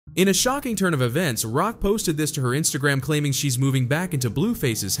In a shocking turn of events, Rock posted this to her Instagram claiming she's moving back into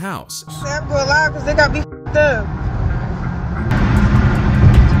Blueface's house. I'm going live because they got me f***ed up.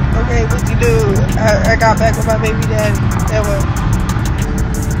 Okay, what you do? I got back with my baby daddy. That way.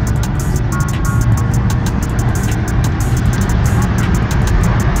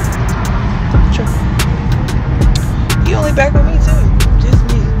 He only back with me too. Just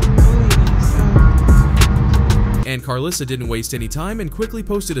me. And Carlissa didn't waste any time and quickly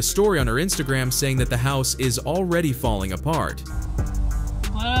posted a story on her Instagram saying that the house is already falling apart.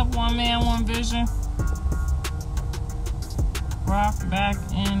 What up, one man, one vision? Rock back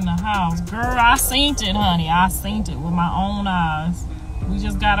in the house. Girl, I seen it, honey. I seen it with my own eyes. We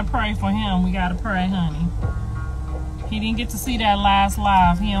just gotta pray for him. We gotta pray, honey. He didn't get to see that last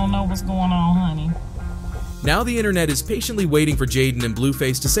live. He don't know what's going on, honey. Now the internet is patiently waiting for Jaden and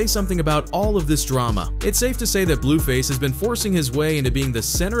Blueface to say something about all of this drama. It's safe to say that Blueface has been forcing his way into being the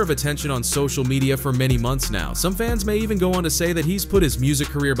center of attention on social media for many months now. Some fans may even go on to say that he's put his music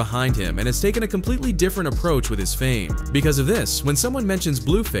career behind him and has taken a completely different approach with his fame. Because of this, when someone mentions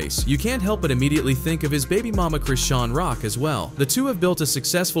Blueface, you can't help but immediately think of his baby mama Chrisean Rock as well. The two have built a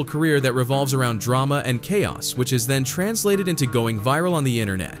successful career that revolves around drama and chaos, which is then translated into going viral on the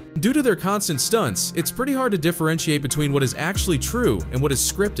internet. Due to their constant stunts, it's pretty hard to differentiate between what is actually true and what is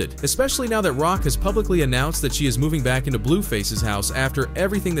scripted, especially now that Rock has publicly announced that she is moving back into Blueface's house after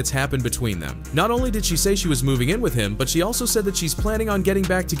everything that's happened between them. Not only did she say she was moving in with him, but she also said that she's planning on getting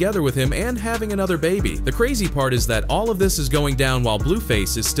back together with him and having another baby. The crazy part is that all of this is going down while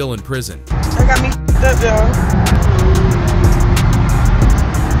Blueface is still in prison. I got me f***ed up, y'all.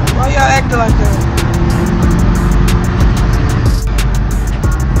 Why y'all acting like that?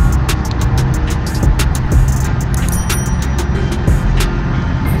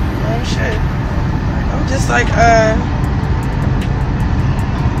 Just like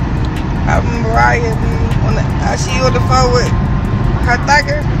Mariah on the, she on the phone with her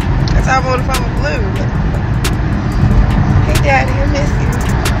thugger. That's how I'm on the phone with Blue. Hey daddy, I miss you.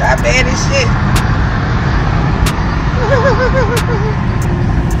 That bad as shit.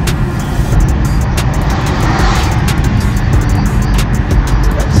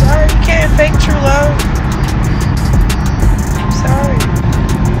 I'm sorry, you can't fake true love. I'm sorry.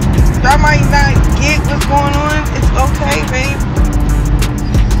 I might not get what's going on. It's okay, babe.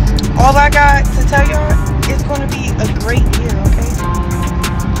 All I got to tell y'all, it's going to be a great year, okay?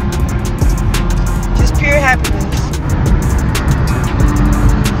 Just pure happiness.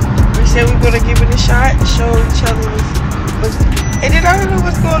 We said we're going to give it a shot and show each other what's and then I don't know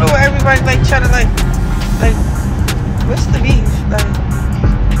what's going on with everybody, like, trying to, like, what's the beef? Like,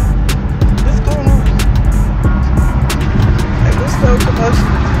 what's going on? Like, what's the commotion?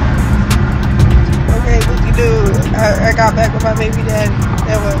 Okay, what you do? I got back with my baby daddy.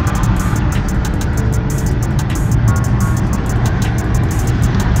 That way.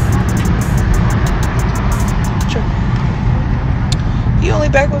 Sure. You only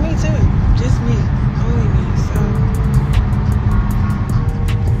back with me too. Just me. Only me. So,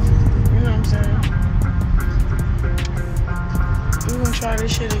 you know what I'm saying? We're gonna try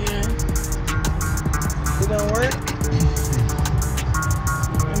this shit again. It don't work.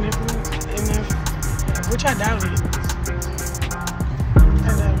 Which I doubt it. I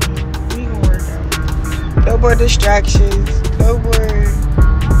doubt it. We gonna work out. No more distractions. No more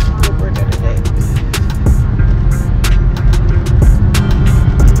none of that.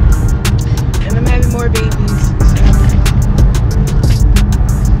 And I'm having more babies. So.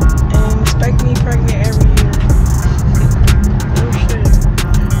 And expect me pregnant every year. Oh shit.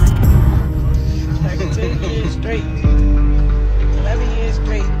 Like 10 years straight. 11 years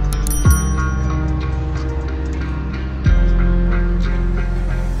straight.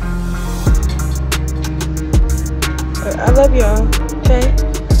 I love y'all, okay?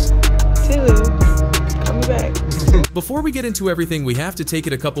 See you. Call me back. Before we get into everything, we have to take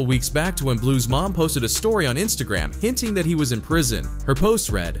it a couple weeks back to when Blue's mom posted a story on Instagram hinting that he was in prison. Her post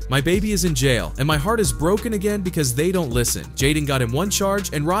read, "My baby is in jail, and my heart is broken again because they don't listen. Jaden got him one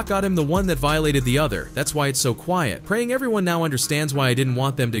charge, and Rock got him the one that violated the other. That's why it's so quiet. Praying everyone now understands why I didn't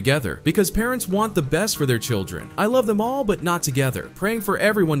want them together. Because parents want the best for their children. I love them all, but not together. Praying for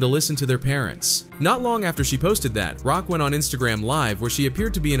everyone to listen to their parents." Not long after she posted that, Rock went on Instagram Live where she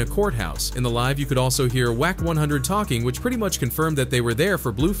appeared to be in a courthouse. In the live, you could also hear Whack 100 talking, which pretty much confirmed that they were there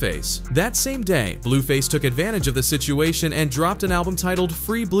for Blueface. That same day, Blueface took advantage of the situation and dropped an album titled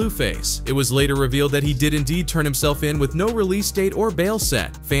Free Blueface. It was later revealed that he did indeed turn himself in with no release date or bail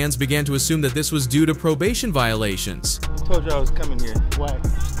set. Fans began to assume that this was due to probation violations. I told you I was coming here. Whack.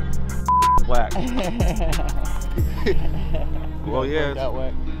 Whack. Oh yeah. That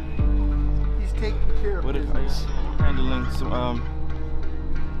way. He's taking care of What it. is handling some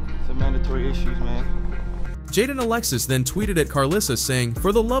mandatory issues, man. Jaden Alexis then tweeted at Carlissa saying,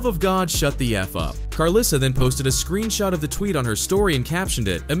 "For the love of God, shut the F up." Carlissa then posted a screenshot of the tweet on her story and captioned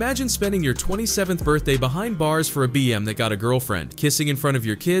it, "Imagine spending your 27th birthday behind bars for a BM that got a girlfriend, kissing in front of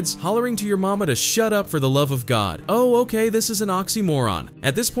your kids, hollering to your mama to shut up for the love of God. Oh, okay, this is an oxymoron."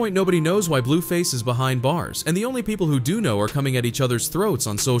 At this point, nobody knows why Blueface is behind bars, and the only people who do know are coming at each other's throats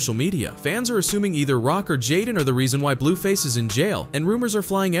on social media. Fans are assuming either Rock or Jaden are the reason why Blueface is in jail, and rumors are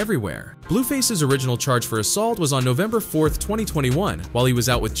flying everywhere. Blueface's original charge for assault was on November 4th, 2021, while he was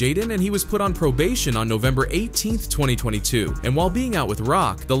out with Jaden, and he was put on probation on November 18th, 2022. And while being out with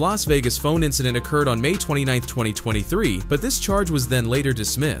Rock, the Las Vegas phone incident occurred on May 29th, 2023, but this charge was then later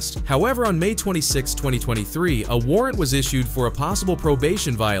dismissed. However, on May 26, 2023, a warrant was issued for a possible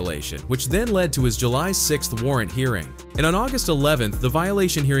probation violation, which then led to his July 6th warrant hearing. And on August 11th, the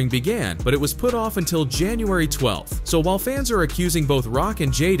violation hearing began, but it was put off until January 12th. So while fans are accusing both Rock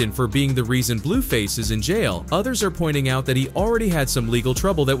and Jaden for being the reason Blueface is in jail, others are pointing out that he already had some legal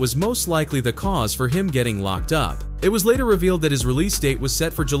trouble that was most likely the cause for him getting locked up. It was later revealed that his release date was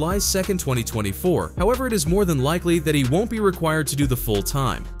set for July 2nd, 2024. However, it is more than likely that he won't be required to do the full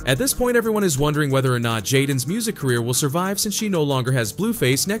time. At this point, everyone is wondering whether or not Jaden's music career will survive since she no longer has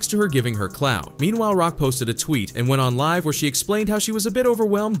Blueface next to her giving her clout. Meanwhile, Rock posted a tweet and went on live where she explained how she was a bit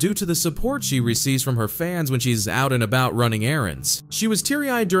overwhelmed due to the support she receives from her fans when she's out and about running errands. She was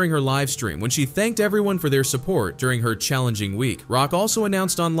teary-eyed during her live stream when she thanked everyone for their support during her challenging week. Rock also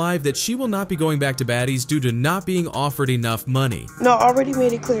announced on live that she will not be going back to baddies due to not being offered enough money. No, already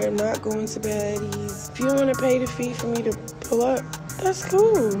made it clear, I'm not going to baddies. If you want to pay the fee for me to pull up, that's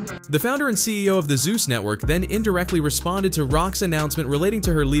cool. The founder and CEO of the Zeus Network then indirectly responded to Rock's announcement relating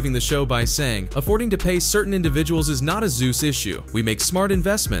to her leaving the show by saying, "Affording to pay certain individuals is not a Zeus issue. We make smart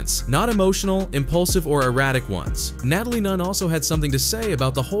investments, not emotional, impulsive, or erratic ones." Natalie Nunn also had something to say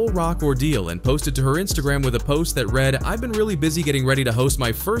about the whole Rock ordeal and posted to her Instagram with a post that read, "I've been really busy getting ready to host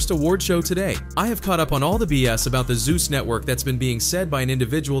my first award show today. I have caught up on all the BS about the Zeus Network that's been being said by an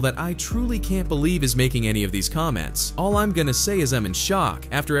individual that I truly can't believe is making any of these comments. All I'm gonna say is I'm in shock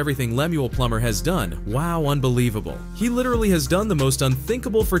after everything Lemuel Plummer has done. Wow, unbelievable. He literally has done the most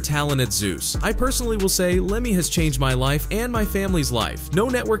unthinkable for talent at Zeus. I personally will say Lemmy has changed my life and my family's life. No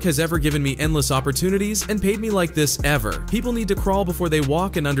network has ever given me endless opportunities and paid me like this ever. People need to crawl before they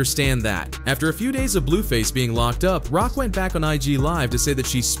walk and understand that." After a few days of Blueface being locked up, Rock went back on IG Live to say that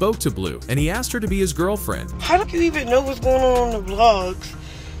she spoke to Blue and he asked her to be his girlfriend. How do you even know what's going on the vlogs?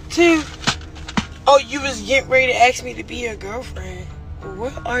 Oh, you was getting ready to ask me to be your girlfriend.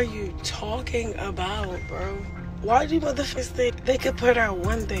 What are you talking about, bro? Why do motherfuckers think they could put out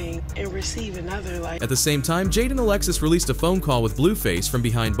one thing and receive another? Like, at the same time, Jaden Alexis released a phone call with Blueface from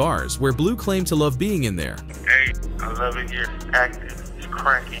behind bars, where Blue claimed to love being in there. "Hey, I love it here. It's active. It's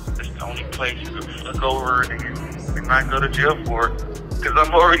cracking. It's the only place you can look over it and not go to jail for it. Because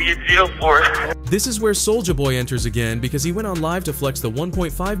I'm already in jail for it." This is where Soulja Boy enters again because he went on live to flex the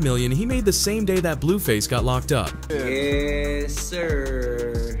 $1.5 million he made the same day that Blueface got locked up. Yes,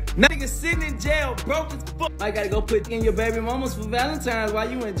 sir. Nigga sitting in jail, broke as fuck. I gotta go put in your baby mamas for Valentine's while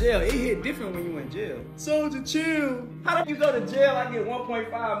you in jail. It hit different when you in jail. Soulja, chill. How do you go to jail? I get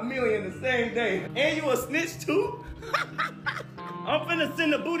 1.5 million the same day. And you a snitch too? I'm finna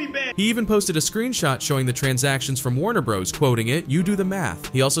send a booty bag. He even posted a screenshot showing the transactions from Warner Bros, quoting it, "You do the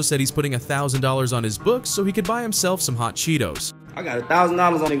math." He also said he's putting $1,000 on his books so he could buy himself some hot Cheetos. I got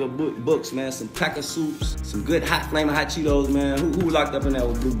 $1,000 on nigga books, man. Some pack of soups, some good hot flaming hot Cheetos, man. Who locked up in there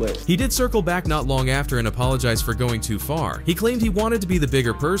with blue butts? He did circle back not long after and apologized for going too far. He claimed he wanted to be the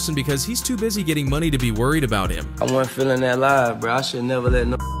bigger person because he's too busy getting money to be worried about him. I wasn't feeling that live, bro. I should never let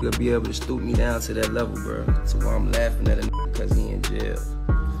no nigga be able to stoop me down to that level, bro. So why I'm laughing at a nigga because he in jail.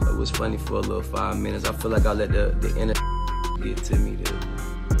 It was funny for a little 5 minutes. I feel like I let the inner get to me, the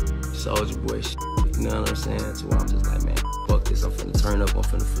Soulja Boy shit. You know what I'm saying? So I'm just like, man, fuck this. I'm finna turn up. I'm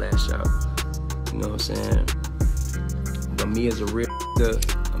finna flash out. You know what I'm saying? But me as a real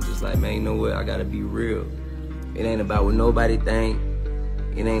nigga, I'm just like, man, you know what? I gotta be real. It ain't about what nobody think.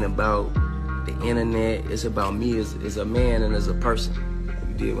 It ain't about the internet. It's about me as a man and as a person.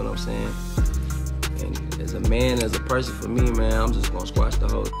 You dig what I'm saying? And as a man, as a person, for me, man, I'm just gonna squash the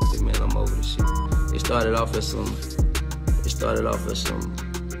whole shit, man. I'm over the shit. It started off as some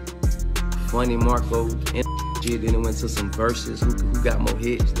funny Marco and shit. Then it went to some verses. Who got more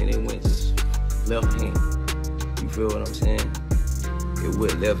hits? Then it went just left hand. You feel what I'm saying? It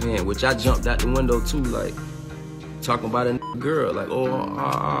went left hand, which I jumped out the window too, like talking about a girl, like,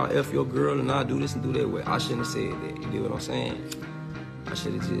 oh, F your girl and I do this and do that. Well, I shouldn't have said that. You get what I'm saying? I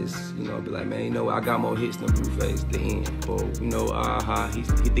should have just, you know, be like, man, you know what, I got more hits than Blueface, the end. Or, you know, he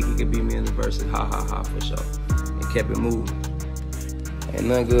think he could beat me in the verses, ha, for sure. And kept it moving. Ain't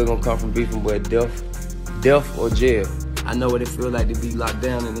nothing good gonna come from beefing but death or jail. I know what it feel like to be locked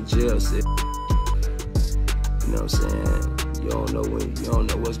down in the jail cell. You know what I'm saying? You don't know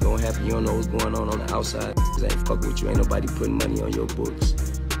what's gonna happen, you don't know what's going on the outside. Ain't fuck with you, ain't nobody putting money on your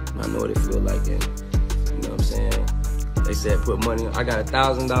books. I know what it feel like, and you know what I'm saying? They said put money on, I got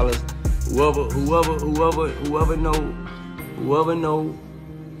 $1,000. Whoever know,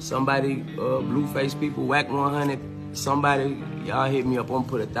 somebody, Blueface people, whack 100, somebody, y'all hit me up, I'm gonna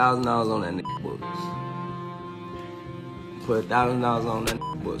put $1,000 on that nigga books. Put $1,000 on that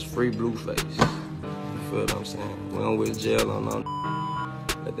nigga books, free Blueface. You feel what I'm saying? We don't with jail on no.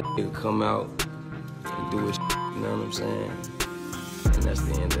 Let that nigga come out and do his shit, you know what I'm saying? And that's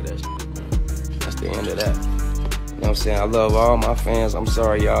the end of that shit, man. That's the end of that. You know what I'm saying? I love all my fans. I'm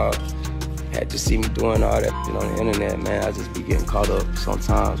sorry y'all had to see me doing all that shit on the internet, man. I just be getting caught up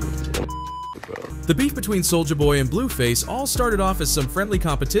sometimes with this. The beef between Soulja Boy and Blueface all started off as some friendly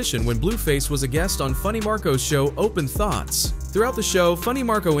competition when Blueface was a guest on Funny Marco's show Open Thoughts. Throughout the show, Funny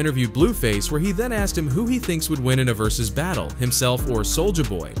Marco interviewed Blueface, where he then asked him who he thinks would win in a versus battle, himself or Soulja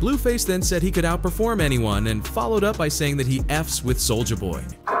Boy. Blueface then said he could outperform anyone and followed up by saying that he F's with Soulja Boy.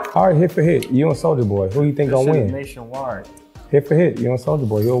 All right, hit for hit, you and Soulja Boy, who you think gonna win? Nationwide. Hit for hit, you and Soulja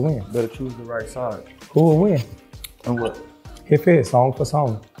Boy, who'll win? Better choose the right side. Who will win? And what? Hit for hit, song for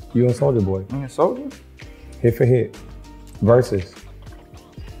song, you and Soulja Boy. Me and Soulja? Hit for hit, versus.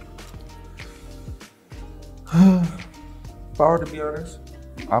 If I were to be honest,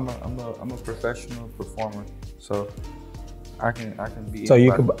 I'm a professional performer, so I can be. So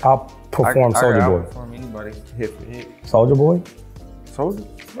you could outperform Soulja Boy. Outperform anybody hit for hit. Soulja Boy?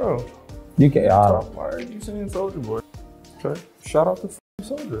 Soulja, bro. You can. Why are you saying Soulja Boy? Okay. Shout out to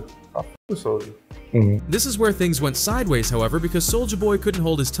Soulja. I f with Soulja. This is where things went sideways, however, because Soulja Boy couldn't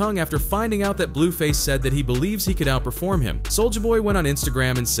hold his tongue after finding out that Blueface said that he believes he could outperform him. Soulja Boy went on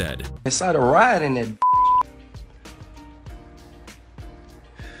Instagram and said, Inside a riot in that.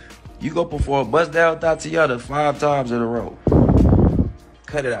 You go perform Bust Down Tatiana 5 times in a row.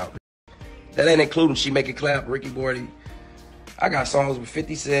 Cut it out. That ain't including She Make It Clap, Ricky Morty. I got songs with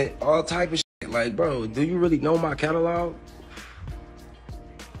 50 Cent, all type of shit. Like, bro, do you really know my catalog?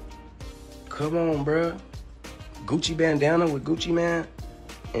 Come on, bro. Gucci bandana with Gucci Man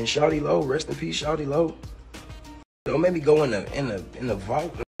and Shawty Low. Rest in peace, Shawty Low. Don't make me go in the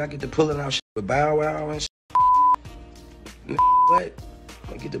vault. I get to pulling out shit with Bow Wow and shit. What?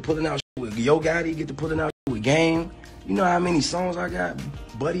 I get to pulling out shit with Yo Gotti. Get to pulling out shit with Game. You know how many songs I got,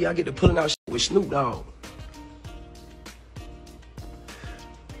 buddy? I get to pulling out shit with Snoop Dogg.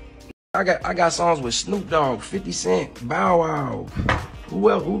 I got songs with Snoop Dogg, 50 Cent, Bow Wow. Who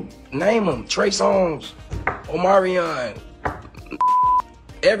else? Who? Name them. Trey Songz, Omarion,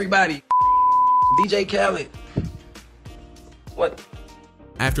 everybody. DJ Khaled. What?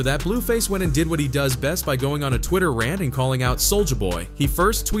 After that, Blueface went and did what he does best by going on a Twitter rant and calling out Soulja Boy. He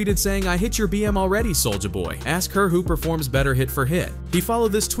first tweeted saying, "I hit your BM already, Soulja Boy. Ask her who performs better hit for hit." He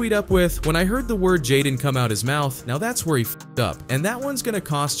followed this tweet up with, "When I heard the word Jaden come out his mouth, now that's where he f***ed up, and that one's gonna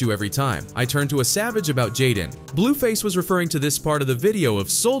cost you every time. I turned to a savage about Jaden." Blueface was referring to this part of the video of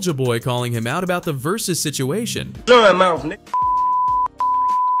Soulja Boy calling him out about the versus situation. Son mouth, nigga.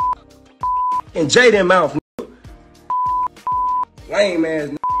 And Jaden mouth, nigga. Lame ass,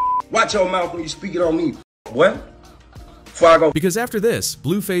 nigga. Watch your mouth when you speak it on me, what? Before I go. Because after this,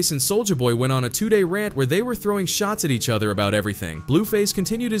 Blueface and Soulja Boy went on a 2-day rant where they were throwing shots at each other about everything. Blueface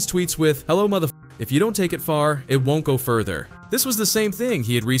continued his tweets with, "Hello motherfucker, if you don't take it far, it won't go further." This was the same thing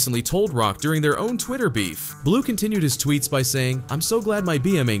he had recently told Rock during their own Twitter beef. Blue continued his tweets by saying, "I'm so glad my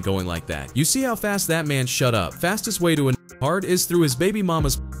BM ain't going like that. You see how fast that man shut up. Fastest way to a hard is through his baby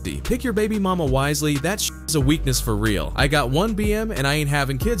mama's pussy. Pick your baby mama wisely, that is a weakness for real. I got one BM and I ain't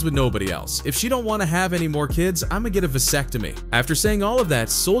having kids with nobody else. If she don't want to have any more kids, I'ma get a vasectomy." After saying all of that,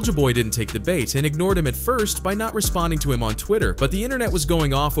 Soulja Boy didn't take the bait and ignored him at first by not responding to him on Twitter, but the internet was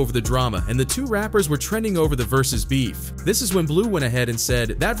going off over the drama and the two rappers were trending over the versus beef. This is when Blue went ahead and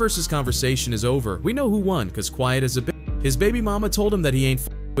said, "That versus conversation is over. We know who won, cause quiet as a bitch. His baby mama told him that he ain't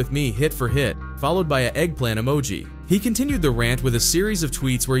with me hit for hit," followed by an eggplant emoji. He continued the rant with a series of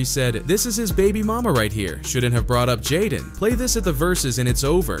tweets where he said, "This is his baby mama right here. Shouldn't have brought up Jaden. Play this at the verses and it's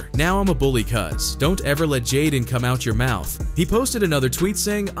over. Now I'm a bully cuz. Don't ever let Jaden come out your mouth." He posted another tweet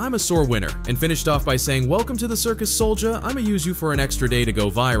saying, "I'm a sore winner," and finished off by saying, "Welcome to the circus, Soulja. I'ma use you for an extra day to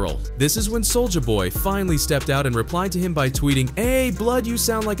go viral." This is when Soulja Boy finally stepped out and replied to him by tweeting, "Hey, blood, you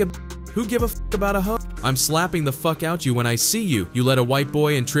sound like a Who give a fuck about a hoe? I'm slapping the fuck out you when I see you. You let a white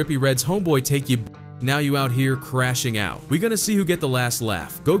boy and Trippy Red's homeboy take you. Now you out here crashing out. We gonna see who get the last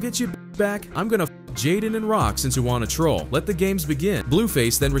laugh. Go get your back. I'm gonna f Jaden and Rock since you want to troll. Let the games begin.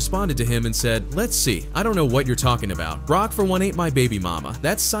 Blueface then responded to him and said, let's see. I don't know what you're talking about. Rock for one ain't my baby mama.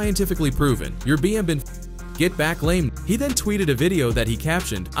 That's scientifically proven. Your BM been get back lame. He then tweeted a video that he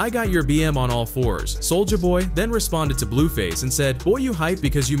captioned, I got your BM on all fours. Soulja Boy then responded to Blueface and said, boy you hype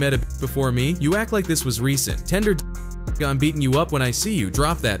because you met a before me. You act like this was recent. Tender I'm beating you up when I see you.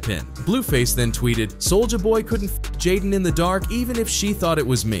 Drop that pin. Blueface then tweeted, Soulja Boy couldn't f Jaden in the dark even if she thought it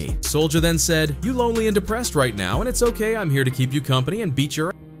was me. Soulja then said, you lonely and depressed right now and it's okay, I'm here to keep you company and beat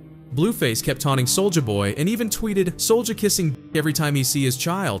your Blueface kept taunting Soulja Boy and even tweeted, Soulja kissing every time he see his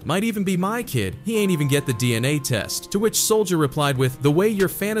child. Might even be my kid. He ain't even get the DNA test. To which Soulja replied with, the way you're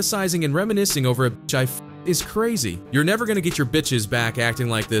fantasizing and reminiscing over a bitch I f is crazy. You're never gonna get your bitches back acting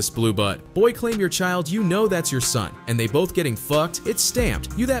like this, blue butt. Boy claim your child, you know that's your son. And they both getting fucked, it's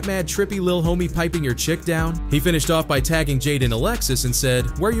stamped. You that mad trippy lil homie piping your chick down? He finished off by tagging Jaden Alexis and said,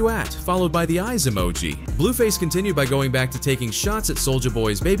 where you at? Followed by the eyes emoji. Blueface continued by going back to taking shots at Soulja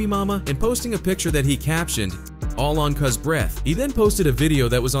Boy's baby mama and posting a picture that he captioned, all on cuz breath. He then posted a video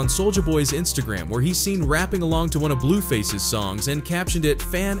that was on Soulja Boy's Instagram where he's seen rapping along to one of Blueface's songs and captioned it,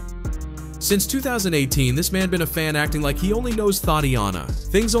 fan. Since 2018, this man been a fan acting like he only knows Thotiana.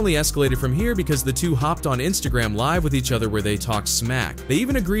 Things only escalated from here because the two hopped on Instagram live with each other where they talked smack. They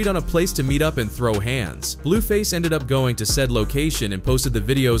even agreed on a place to meet up and throw hands. Blueface ended up going to said location and posted the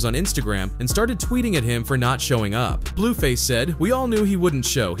videos on Instagram and started tweeting at him for not showing up. Blueface said, we all knew he wouldn't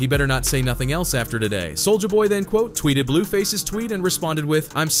show, he better not say nothing else after today. Soulja Boy then quote tweeted Blueface's tweet and responded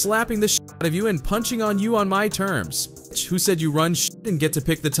with, I'm slapping the shit out of you and punching on you on my terms. Who said you run shit and get to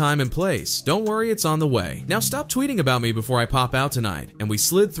pick the time and place? Don't worry, it's on the way. Now stop tweeting about me before I pop out tonight. And we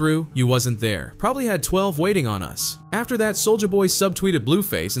slid through, you wasn't there. Probably had 12 waiting on us. After that, Soulja Boy subtweeted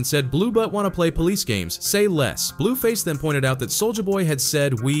Blueface and said, Blue Butt wanna play police games, say less. Blueface then pointed out that Soulja Boy had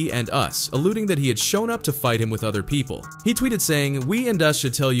said we and us, alluding that he had shown up to fight him with other people. He tweeted saying, we and us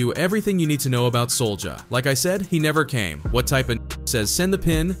should tell you everything you need to know about Soulja. Like I said, he never came. What type of says send the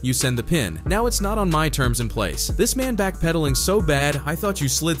pin, you send the pin. Now it's not on my terms and place. This man backpedaling so bad, I thought you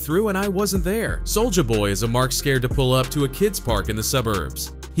slid through and I wasn't there. Soulja Boy is a mark scared to pull up to a kids park in the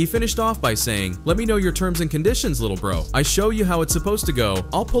suburbs. He finished off by saying, let me know your terms and conditions, little bro. I show you how it's supposed to go.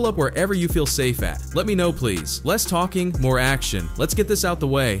 I'll pull up wherever you feel safe at. Let me know, please. Less talking, more action. Let's get this out the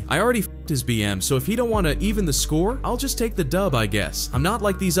way. I already f***ed his BM, so if he don't want to even the score, I'll just take the dub, I guess. I'm not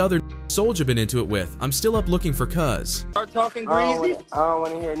like these other Soulja been into it with. I'm still up looking for cuz. Start talking greasy. I don't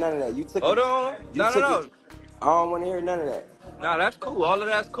want to hear none of that. You took Hold on. No. I don't want to hear none of that. Nah, that's cool. All of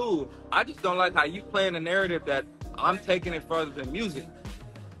that's cool. I just don't like how you playing the narrative that I'm taking it further than music.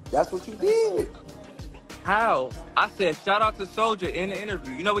 That's what you did. How? I said shout out to Soulja in the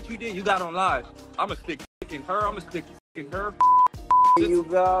interview. You know what you did? You got on live. I'ma stick in her. I'ma stick in her. Here you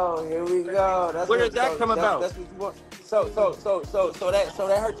go. Here we go. That's where did that come about? That's what you want. So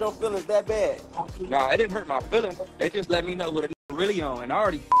that hurt your feelings that bad? Nah, it didn't hurt my feelings. It just let me know what it really on, and I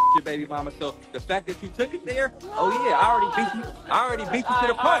already your baby mama. So the fact that you took it there, oh yeah, I already beat you to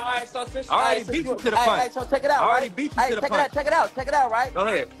the punch. I already beat you to the punch. Hey, so check it out. I already beat you to the punch. Check it out, right? Go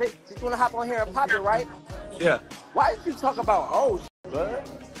ahead. Since you wanna hop on here and pop it, right? Yeah. Why did you talk about old shit, bro?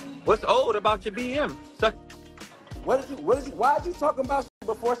 What's old about your BM? Why did you talking about shit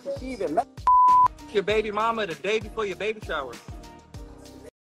before she even met your baby mama the day before your baby shower?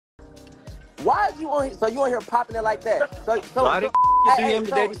 Why is you on here? So you on here popping it like that? So why did you DM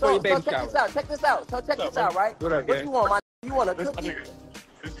the day before your baby shower? Check this out. So check this out, right? What you want, my? You want a cookie?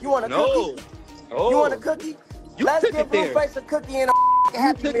 You want a cookie? No. You want a cookie? Let's give Blueface a cookie and a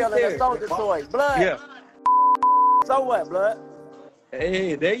Happy Meal and a Soulja Toys. Blood. Yeah. So what, blood?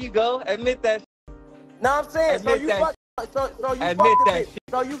 Hey, there you go. Admit that. No, I'm saying. Admit so you that. fuck. So you Admit fuck that bitch. shit.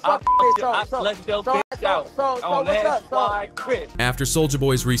 So you fuck I slept your bitch out on that slide Chris. After Soulja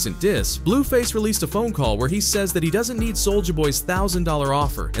Boy's recent diss, Blueface released a phone call where he says that he doesn't need Soulja Boy's $1,000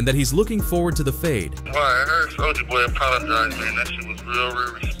 offer and that he's looking forward to the fade. Well, I heard Soulja Boy apologize, man. That shit was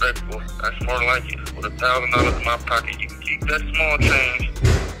real respectful. That's more like it. With $1,000 in my pocket, you can keep that small change.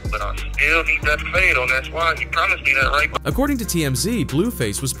 But I still need that fade on. That's why he promised me that, right? According to TMZ,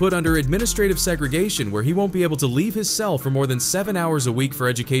 Blueface was put under administrative segregation where he won't be able to leave his cell for more than 7 hours a week for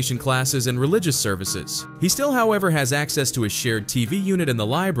education classes and religious services. He still, however, has access to a shared TV unit in the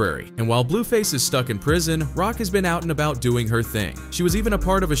library, and while Blueface is stuck in prison, Rock has been out and about doing her thing. She was even a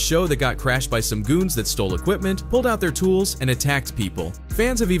part of a show that got crashed by some goons that stole equipment, pulled out their tools, and attacked people.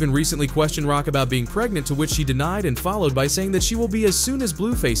 Fans have even recently questioned Rock about being pregnant, to which she denied and followed by saying that she will be as soon as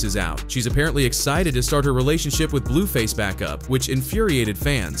Blueface is out. She's apparently excited to start her relationship with Blueface back up, which infuriated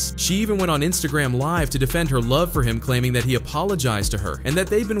fans. She even went on Instagram Live to defend her love for him, claiming that he apologized to her and that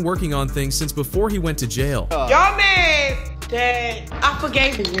they've been working on things since before he went to jail. Y'all mad that I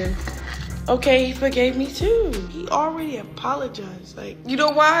forgave him. Okay, he forgave me too. He already apologized. Like, you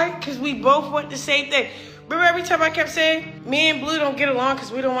know why? Because we both want the same thing. Remember every time I kept saying, me and Blue don't get along because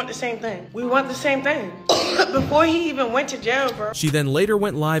we don't want the same thing. We want the same thing. Before he even went to jail, bro. She then later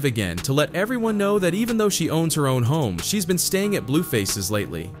went live again to let everyone know that even though she owns her own home, she's been staying at Blueface's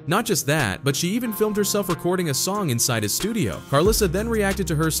lately. Not just that, but she even filmed herself recording a song inside his studio. Carlissa then reacted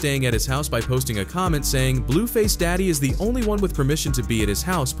to her staying at his house by posting a comment saying, "Blueface Daddy is the only one with permission to be at his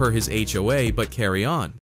house per his HOA, but carry on."